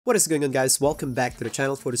What is going on, guys? Welcome back to the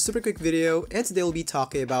channel for the super quick video, and today we'll be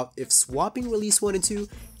talking about if swapping release 1 and 2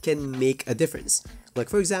 can make a difference. Like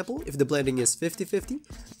for example, if the blending is 50-50,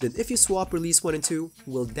 then if you swap release 1 and 2,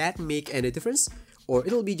 will that make any difference? Or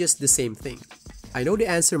it'll be just the same thing? I know the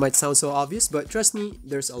answer might sound so obvious, but trust me,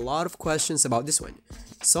 there's a lot of questions about this one.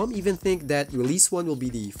 Some even think that release 1 will be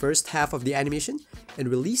the first half of the animation, and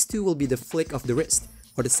release 2 will be the flick of the wrist,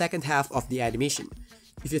 or the second half of the animation.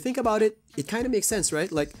 If you think about it, it kind of makes sense,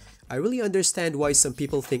 right? Like, I really understand why some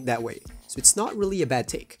people think that way, so it's not really a bad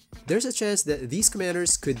take. There's a chance that these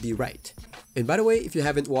commanders could be right. And by the way, if you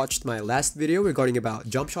haven't watched my last video regarding about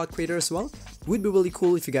jump shot creator as well, it would be really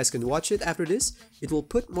cool if you guys can watch it after this. It will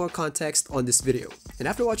put more context on this video. And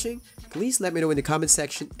after watching, please let me know in the comment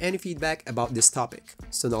section any feedback about this topic.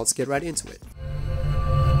 So now let's get right into it.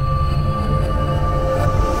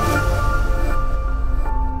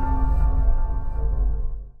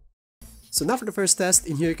 So now for the first test,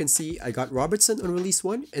 in here you can see I got Robertson on release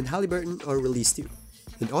 1 and Halliburton on release 2.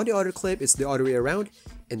 And on the other clip, it's the other way around,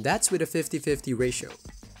 and that's with a 50-50 ratio.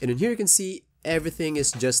 And in here you can see everything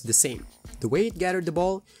is just the same. The way it gathered the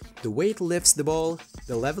ball, the way it lifts the ball,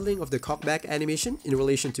 the leveling of the cockback animation in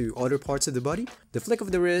relation to other parts of the body, the flick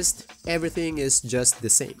of the wrist, everything is just the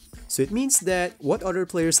same. So it means that what other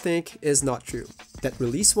players think is not true. That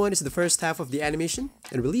release 1 is the first half of the animation,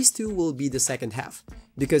 and release 2 will be the second half.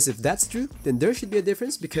 Because if that's true, then there should be a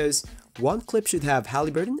difference because one clip should have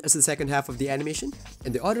Halliburton as the second half of the animation,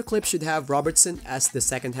 and the other clip should have Robertson as the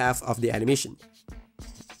second half of the animation.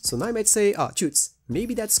 So now I might say, Choots,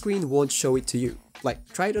 maybe that screen won't show it to you.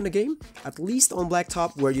 Like, try it on a game, at least on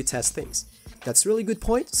Blacktop where you test things. That's a really good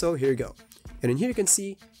point, so here you go. And in here you can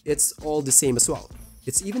see, it's all the same as well.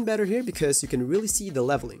 It's even better here because you can really see the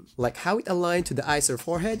leveling, like how it aligned to the eyes or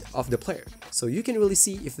forehead of the player. So you can really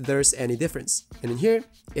see if there's any difference. And in here,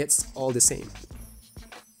 it's all the same.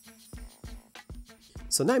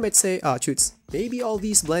 So now I might say, Choots, maybe all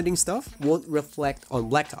these blending stuff won't reflect on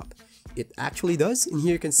Blacktop. It actually does. In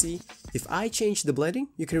here you can see, if I change the blending,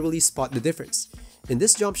 you can really spot the difference. In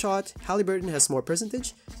this jump shot, Halliburton has more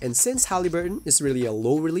percentage, and since Halliburton is really a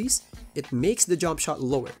low release, it makes the jump shot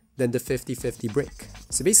lower than the 50-50 break.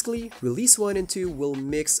 So basically, release 1 and 2 will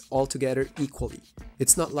mix all together equally.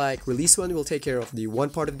 It's not like release 1 will take care of the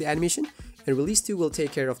one part of the animation, and release 2 will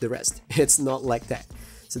take care of the rest. It's not like that.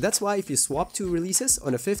 So that's why if you swap two releases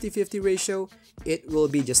on a 50-50 ratio, it will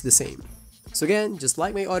be just the same. So again, just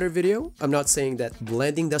like my other video, I'm not saying that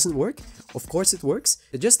blending doesn't work. Of course it works.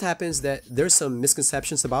 It just happens that there's some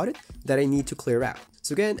misconceptions about it that I need to clear out.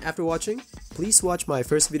 So again, after watching, please watch my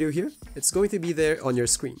first video here. It's going to be there on your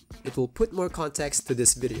screen. It will put more context to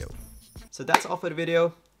this video. So that's all for the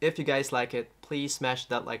video. If you guys like it, please smash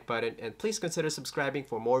that like button and please consider subscribing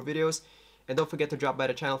for more videos. And don't forget to drop by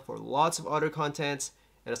the channel for lots of other contents.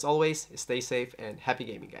 And as always, stay safe and happy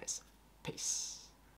gaming, guys. Peace.